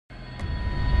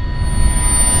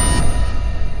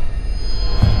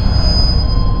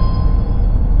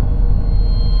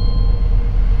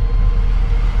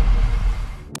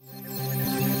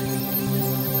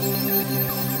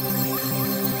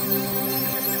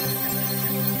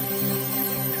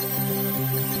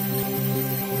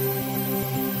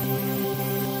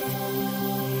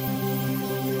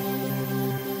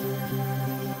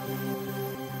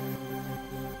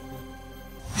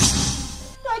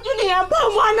mpa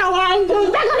mwana wange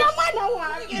njagala mwana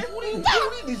wange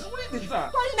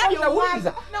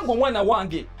nange omwana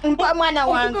wange mpa mwana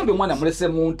wange omugambe omwana mulese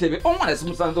mu ntebe omwana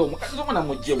simusanze omukazi omwana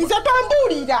mujjewa nze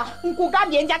tombuulira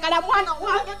nkugambye njagala mwana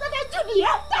wange kata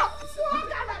Julieta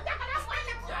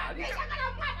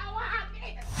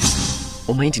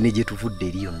omanyi nti ne gye tuvudde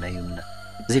eri yonna yonna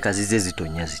zikazize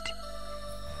zitonya ziti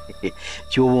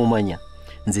kyoba omanya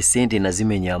nze sente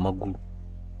nazimenya amagulu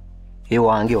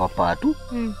ewange wapaatu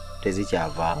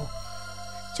tezikyavaawo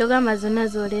kyogamba zonna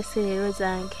zolese leero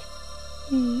zange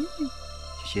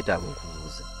kikyetaaga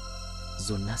okubuuza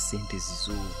zonna sente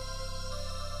zizo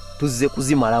tuzze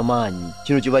kuzimala maanyi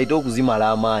kino kye bayita okuzimala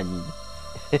amaanyi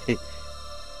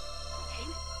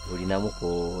olinamu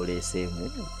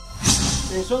kooleseemu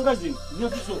ensonga zino niyo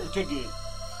tuza okutegeera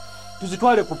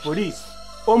tuzitwale ku poliisi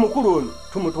omukulu ono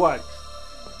tumutwale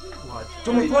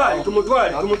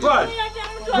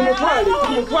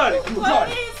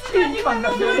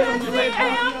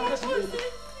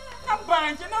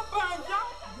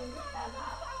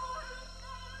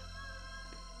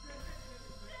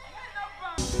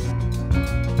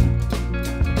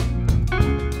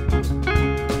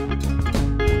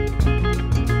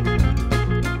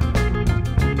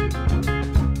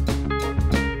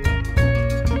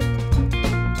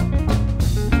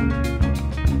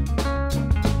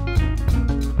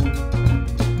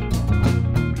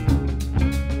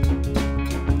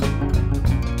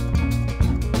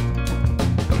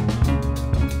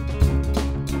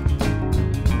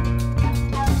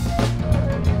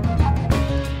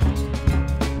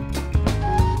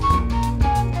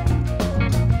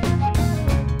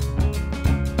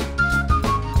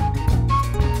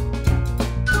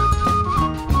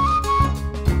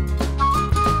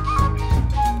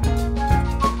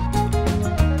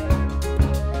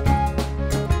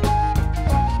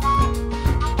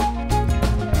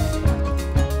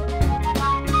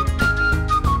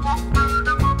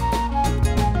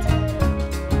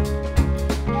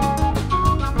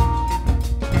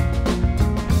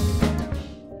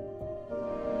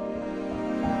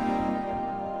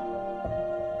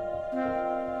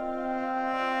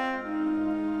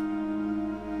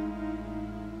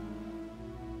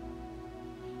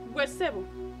Sebo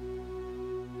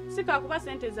sika kuba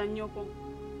sente za nnyoko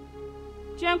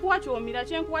kyenkuwa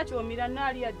kyomira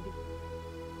naali yadde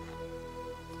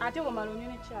ate wamala onywe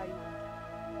n'ekyayi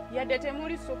yadde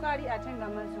temuli sukaali ate nga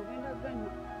mazzi ogenda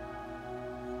ganywa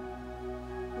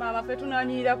maama ffe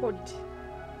tunaanyirirako ddi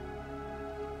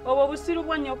obwo obusiru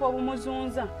bwa nnyoko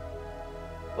obumuzunza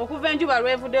okuva enjuba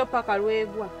lwevuddeyo paka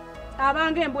lwegwa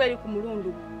abanga embwa eri ku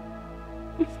mulundu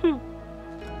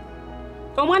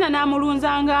omwana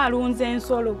n'amulunza nga alunza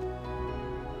ensolo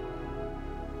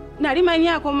nali manyi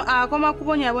akoma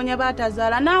kubonyabonya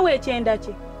baatazaala naawe ekyenda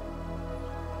kye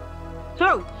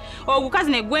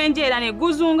ogukazi ne gwenjeera ne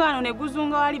guzunga ano ne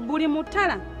guzunga wali buli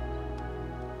mutala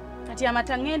kati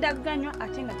amata ngenda ganywa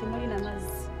ate nga temuli na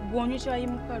mazzi gwonywa kyayi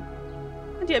mukalu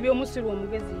anti ebyomusiru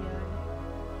omugezi yaali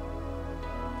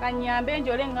kanyambe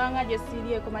njole enganga gye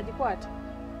siirieko magikwata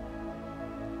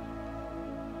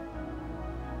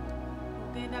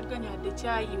genda ganywa dde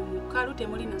kyayi mukalu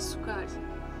temuli na sukaali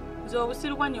nze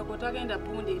obusiru bwa nnyoko tagenda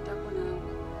bundeetako naawe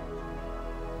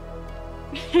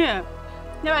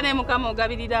neba ne mukama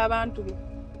ogabirira abantu be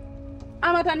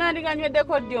amata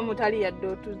nandiganyweddeko ddi omutali yadde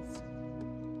otuzzi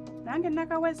nange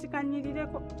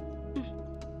nakaweesikanyirireko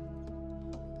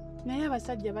naye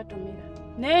abasajja batomera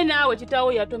naye naawe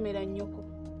kitaawo yatomera nnyoko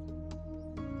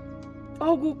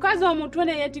ogukazi omutwe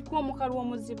ne yeetikka omukalu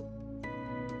omuzibu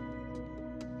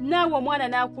naawe omwana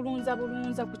n'akulunza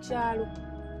bulunza ku kyalo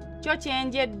kyo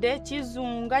kyenjedde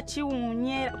kizunga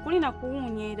kiwuunyeera kulina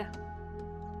kuwuunyeera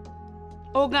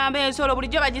ogamba ensolo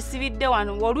bulijjo bagisibidde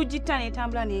wano olugita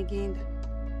n'etambula n'egenda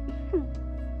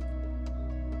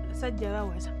abasajja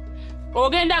bawaza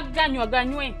ogenda ganywa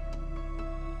ganywe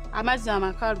amazzi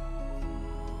amakalu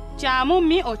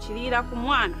kyamummi okiriira ku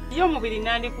mwana ye omubiri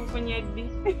nandikufunye ddi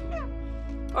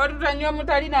otutanywa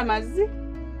omutalina mazzi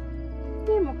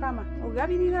ndi mukama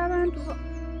ogabirira abantu bo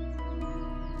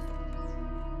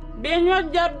benywa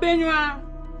jja benywa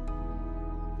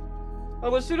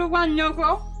obusiru bwa nnyoko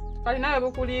kali nawe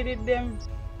bukuliiriddemu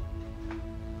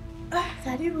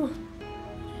karibu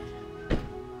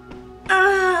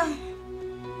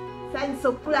sanyisa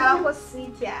okulabako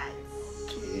sweetheart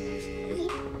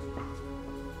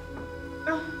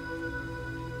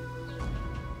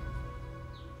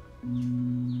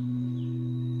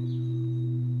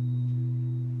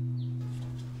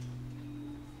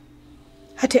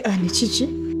ate ani kiki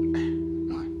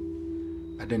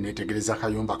ate neetegereza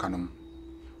akayumba kano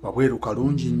wabweru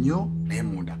kalungi nnyo naye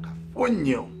munda kafu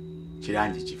nnyo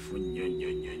Kirangi kifu nnyo nnyo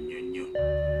nnyo nnyo nnyo.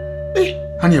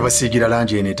 Hani abasiigira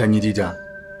langi eno etanyirira.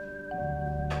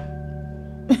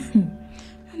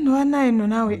 Nwana eno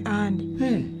naawe Andi.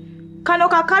 Kano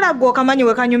kakala gwo kamanyi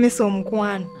we kanyumisa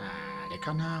omukwano.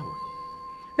 Leka naawe.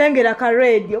 Lengera ka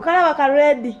radio, kalaba ka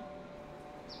ready.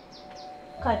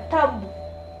 Katabu.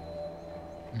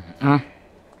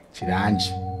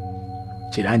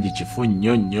 Kirangi kifu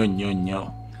nnyo nnyo nnyo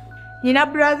nnyo. Nina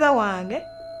brother wange.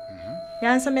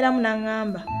 Yansomera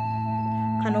munangamba.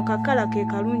 Kano kakala ke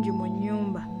kalungi mu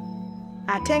nnyumba.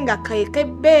 Ate nga keke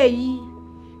bbeeyi.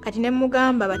 Kati ne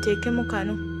mugamba bateekemu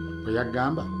kano.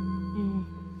 Oyagamba?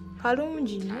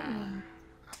 Kalungi nnyo.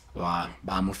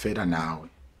 Bamufeera naawe.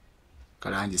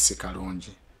 Kalangi si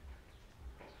kalungi.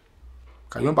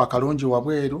 Kayumba kalungi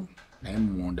wabweru naye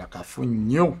munda kafu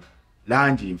nnyo.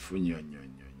 Langi nfu nnyo nnyo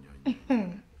nnyo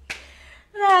nnyo.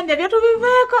 Lande byo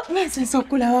tubiveeko. Nsenso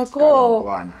okulabako.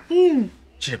 Bwana.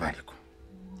 Kibaliko.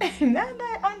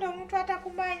 Nanda ando omuntu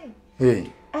atakumanyi.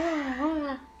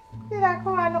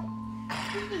 Kirako wano.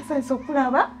 Nsenso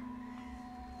okulaba.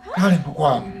 Kale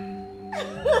mukwano.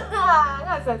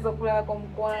 Nsenso okulabako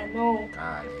mukwano.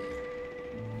 Kale.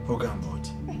 Ogamba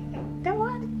oti?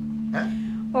 Tewali.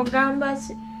 Ogamba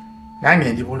ki?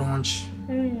 Nange ndi bulungi.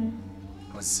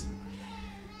 Osi.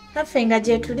 Naffe nga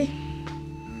gye tuli.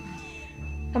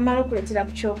 Amala okuleetera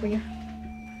ku kyokunywa.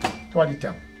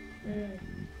 Twalitamu.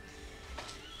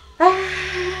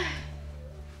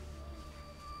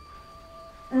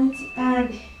 Anti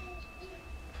Ali.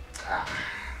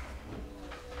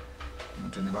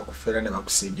 Omuntu ne bakufeera ne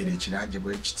bakusiigira ekirangi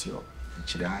bwe kityo.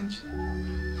 Ekirangi.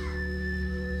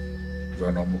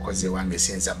 Lwano omukozi wange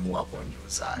sinza muwa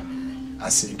kunjuzaani.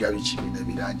 Asiiga bikibina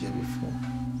birangi ebifu.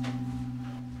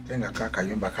 Tenga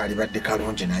kakayumba kali badde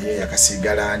kalungi naye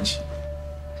yakasiiga langi.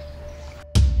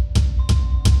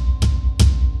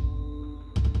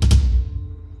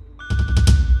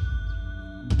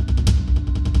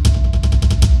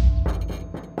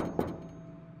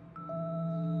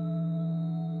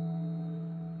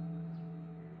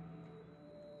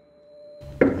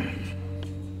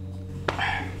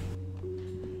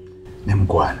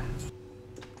 Nemugwana.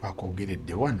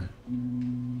 Twakogeredde wano.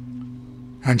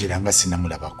 Angela nga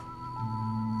sinamulabako.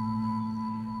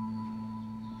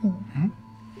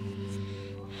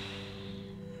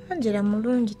 Angela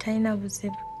mulungi talina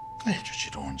buzibu. Ekyo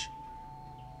kirungi.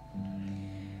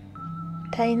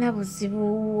 Talina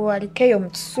buzibu alikeyo mu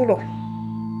kisulo.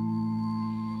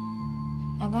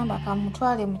 Agamba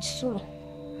kamutwale mu kisulo.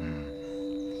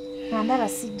 Ndaba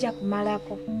sijja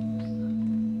kumalako.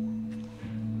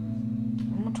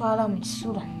 Mutwala mu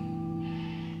kisulo.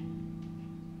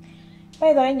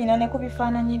 Baida wenyina ne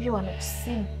kubifaananyi byo wano ku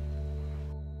ssimu.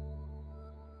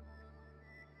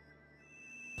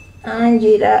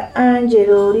 Angela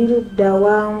oli ludda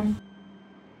wa?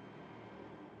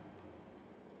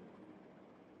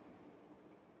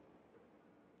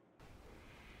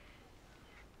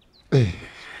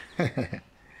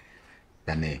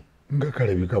 Dane, nga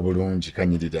kalabika bulungi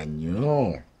kanyirira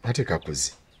nnyo. Ate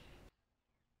kakuzi.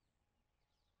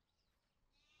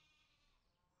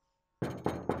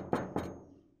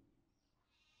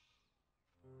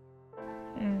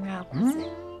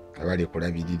 Abali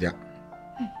kulabirira.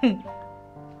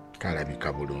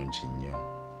 Kalabika bulungi nnyo.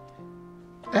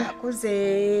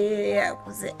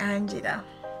 Akuze Angela.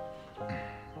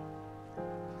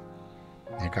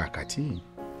 Nekakati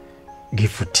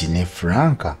Gifuti ne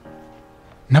Franka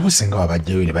nabo singa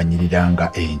wabajjayo ne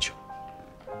banyiriranga Enjo.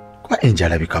 Kuba Enjo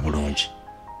alabika bulungi.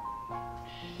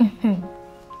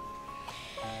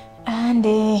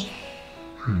 Ande.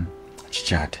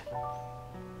 Kikyate.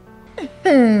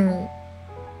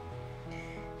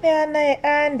 Naye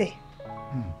Ande.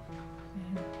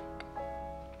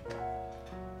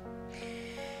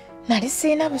 Nali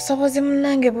sina busobozi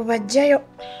munnange bubajjayo.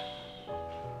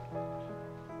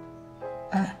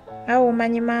 Awo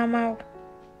omanyi maama wo.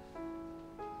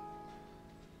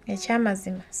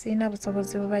 Ekyamazima sina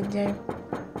busobozi bubajjayo.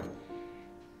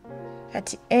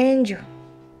 Kati Enjo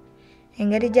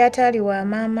engeri gy'ataali wa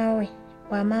maama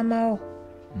wo.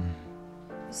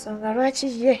 Nsonga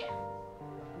lwaki ye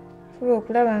fuba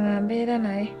okulaba nga mbeera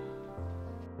naye.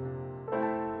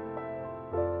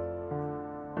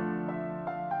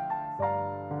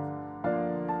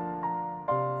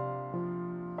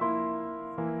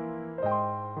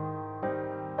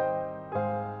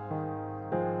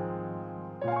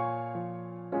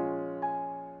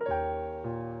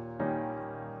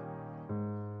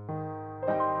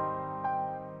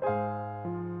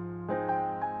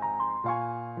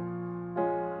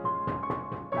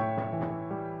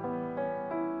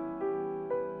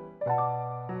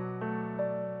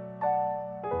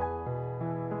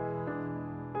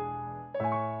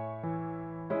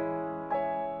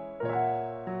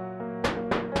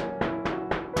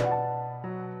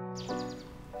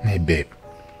 babe.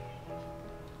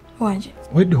 Wanje.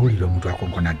 Wedde owulira omuntu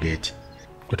akonkona gate.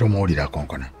 Totomuwulira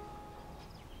akonkona.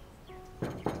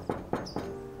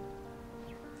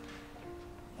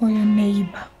 Oyo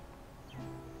neiba.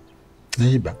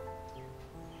 Neiba?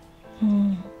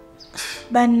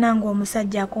 Bannange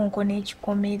omusajja akonkona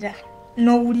ekikomera.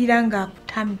 N'owulira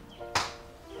ng'akutamye.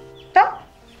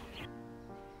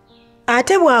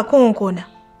 Ate bw'akonkona,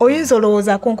 oyinza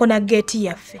olowooza akonkona geeti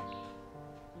yaffe.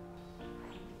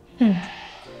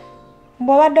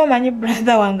 Bw'obadde omanyi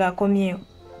brother wange akomyewo.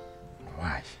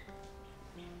 Why?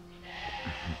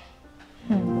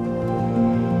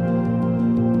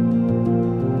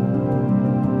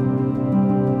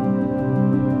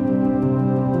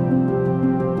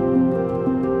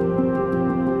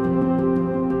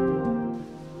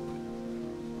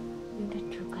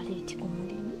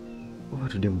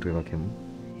 Watudde mutwebakemu.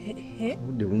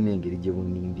 Budde bulina engeri gye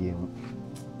bunnimbyemu.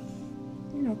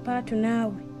 Nno paatu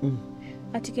naawe.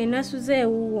 Ati ke nasuze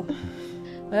ewuwo.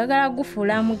 Oyagala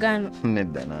gufuula mugano.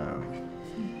 Nedda naawe.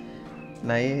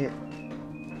 Naye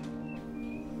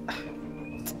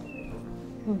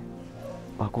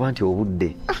wakuba nti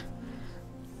obudde.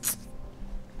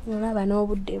 Olaba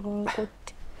n'obudde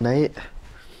bunkutte. Naye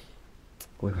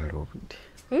webala obudde.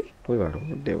 Webala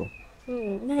obudde bo.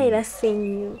 Naye era si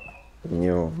nnyo.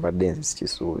 Nnyo mbadde nze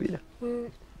sikisuubira.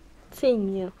 Si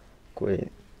nnyo. Kweli.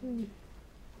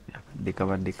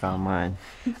 Kabadde k'amaanyi.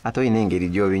 Ate olina engeri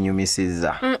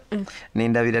gy'obinyumisizza.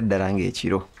 Nendabira ddala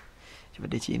ng'ekiro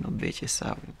kibadde kirina obba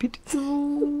ekyessaawa empitittu.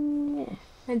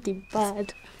 Anti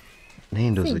paatu. Naye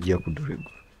ndowooza ojja kudula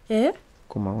eggulu.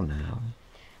 Komawo naawe.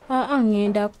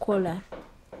 Ngenda kukola.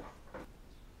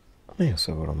 Naye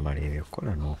osobola omala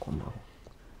ebyokukola n'okomawo.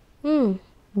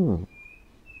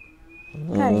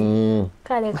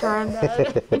 Kale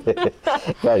kandabe.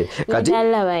 Kale kati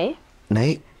Ndalaba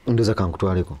naye ndowooza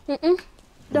kankutwaleko.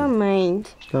 Don't mind.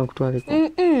 Kankutwaleko.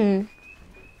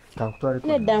 Kankutwaleko.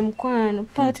 Nedda mukwano.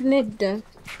 Paatu nedda.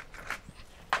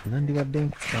 Nandibadde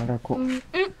nkutwalako.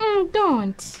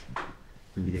 Don't.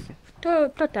 Mbireke.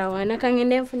 Totawaana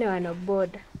kangende nfune wano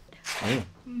boda.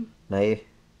 Naye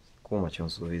kuuma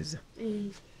kyonsuubiza.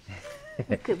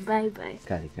 Okay, bye.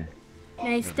 Kale.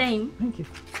 Nice time. Thank you.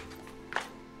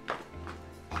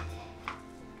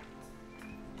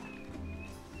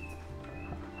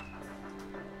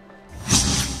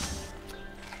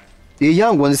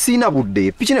 Eyangu nze siina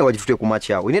budde. Piki naye wagitute ku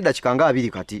makya. Olina eddakiika nga 2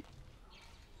 kati.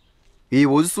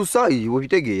 Bw'ozisusa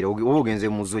obitegeera oba ogenze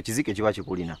mu muzzo ekizike kiba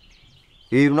kikulina.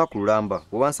 Lunaku lulamba.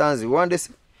 Oba nsanze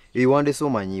wandese. Wandese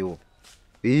omanyiwo.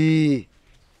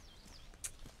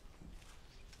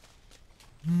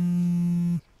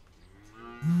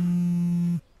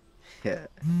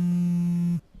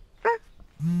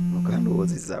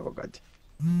 Mukandowoozizzaako kati.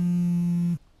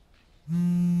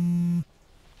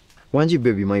 Wanji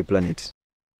baby my planet.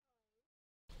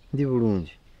 Ndi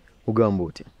bulungi. Ugamba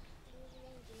otya?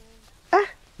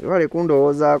 Wale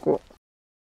kundowoozaako.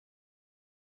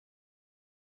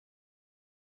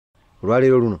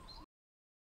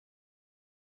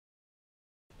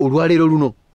 Olwaleero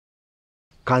luno.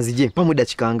 Kanzije mpamu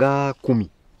eddakiika nga 10.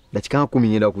 Dakiika nga 10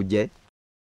 ngenda kujja.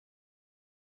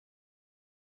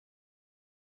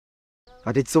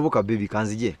 Ate kisoboka baby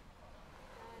kanzije.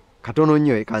 Katono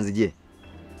nnyo kanzije.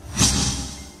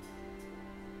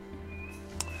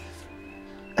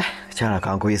 Kyala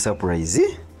kankoye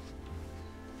surprise.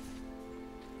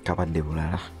 Kabadde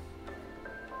bulala.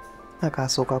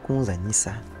 Nakasooka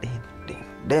kunzanyisa.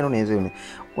 Deno nezo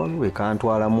waliwo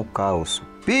ekantwala mu kaosu.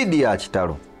 Pidi ya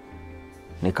kitalo.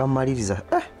 Nekamaliriza.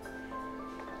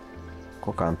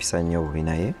 Ko kampisa nnyo bubi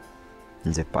naye.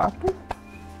 Nze paatu.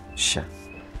 Sha.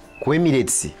 Ku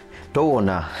Emirates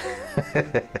towona.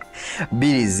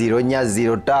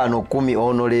 2-0-0-5-10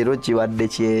 ono leero kibadde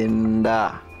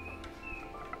 9.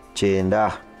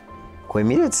 Ku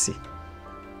Emirates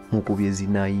mukubye zi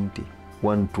 90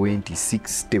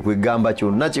 126 tekwegamba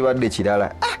kyonna kibadde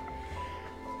kirala.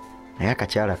 Naye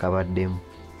akakyala kabaddemu.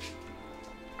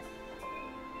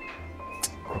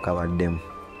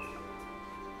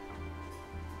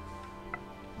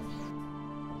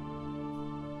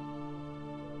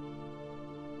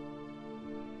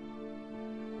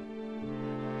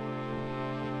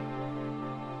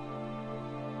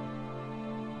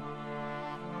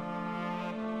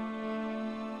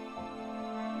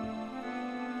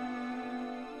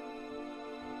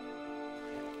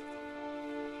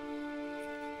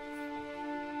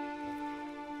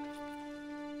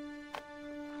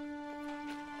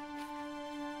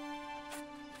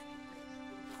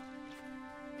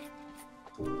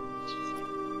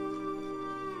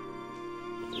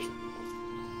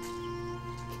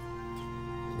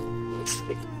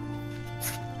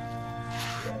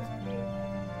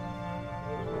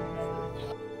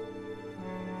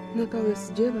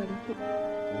 Kawesi gye bali.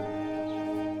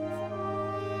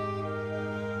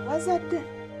 Wazadde.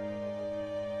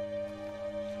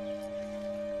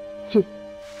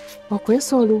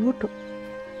 Okwesa olubuto.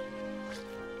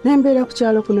 Nembeera ku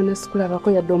kyalo kuno ne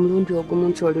sikulabako yadde omulundi ogumu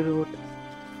nti oli lubuto.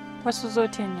 Wasuza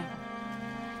otya nnyabo?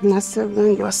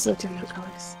 Nasebwange wasuza otya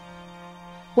Kawesi.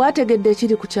 Wategedde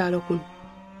ekiri ku kyalo kuno.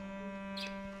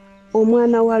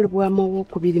 Omwana wa Lubwama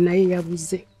owokubiri naye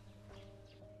yabuze.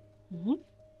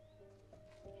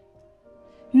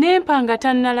 N'Empanga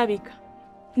tannalabika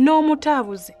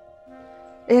n'omutaabuze.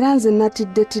 Era nze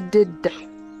natidde dda.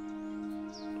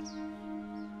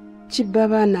 Kibba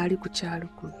baana ali ku kyalo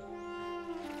kuno.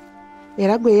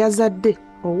 Era gwe yazadde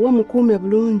ow'omukuume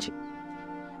bulungi.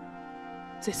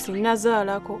 Nze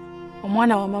sinnazaalako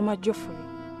omwana wa Mama Geoffrey.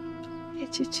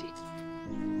 Ekiki?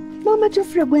 Mama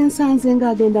Geoffrey gwe nsanze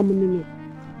ng'agenda mu nnimiro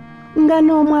nga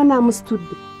n'omwana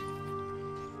amusitudde.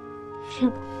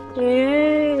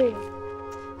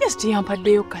 Yes,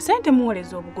 tiyampaddeyo kasente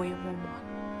muwoleza obugoye bw'omwana.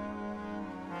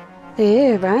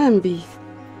 Bambi.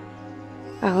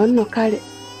 Awo nno kale.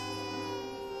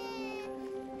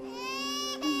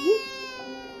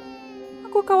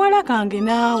 Ako kawala kange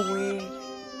naawe.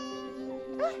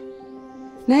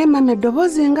 Naye mama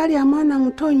eddoboozi nga lya mwana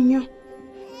muto nnyo.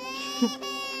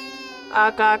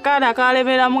 Akaakaana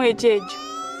kalemeramu ekyejo.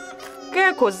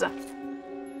 Keekoza.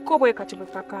 Ko bwe kati bwe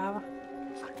kakaaba.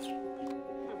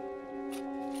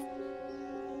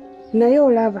 Naye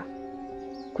olaba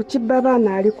ku kibba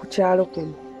baana ali ku kyalo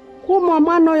kuno. Kuuma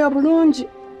omwana oyo bulungi.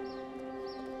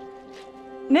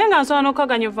 Naye nga nsobola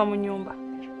n'okkaganya ova mu nnyumba.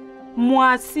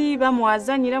 Mwasiiba,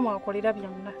 mwazanyira, mwakolera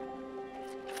byonna.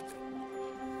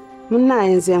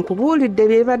 Munnaye nze nkubuulidde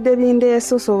byebadde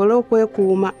bindeese osobole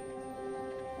okwekuuma.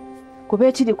 Kuba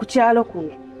ekiri ku kyalo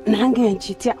kuno nange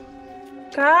nkitya.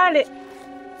 Kale.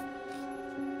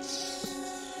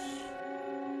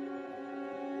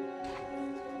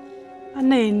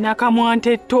 Anaye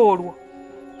nakamwantette olwo.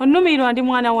 Onnumirirwa ndi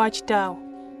mwana wa kitaawo.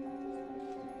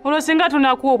 Olwo singa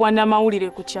tunakuwa obwannamawulire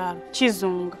ku kyalo.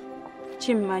 Kizunga.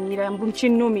 Kimmanyira mbu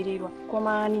kinnumirirwa.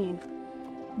 Komaaniino.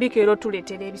 Bikeero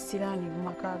tuleetera ebisiraani mu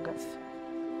maka gaffe.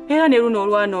 Era ne luno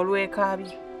olwana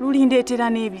olwekaabye. Lulindeetera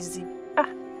n'ebizibu.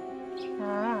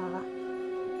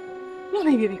 Noba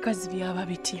ebyo bikazi byaba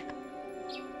bitya.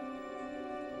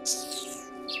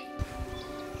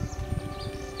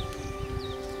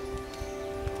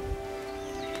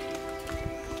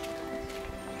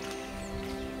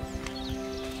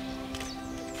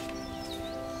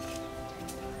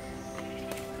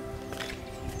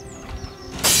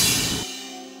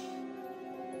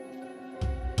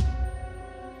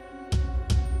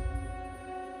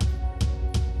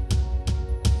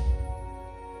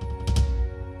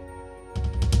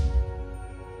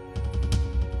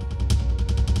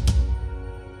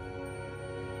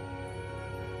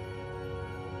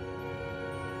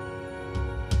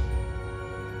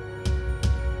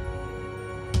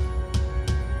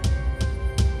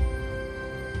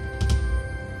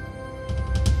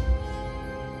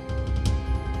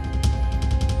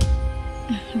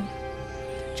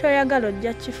 Kyoyagala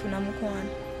ojja kifuna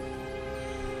mukwano.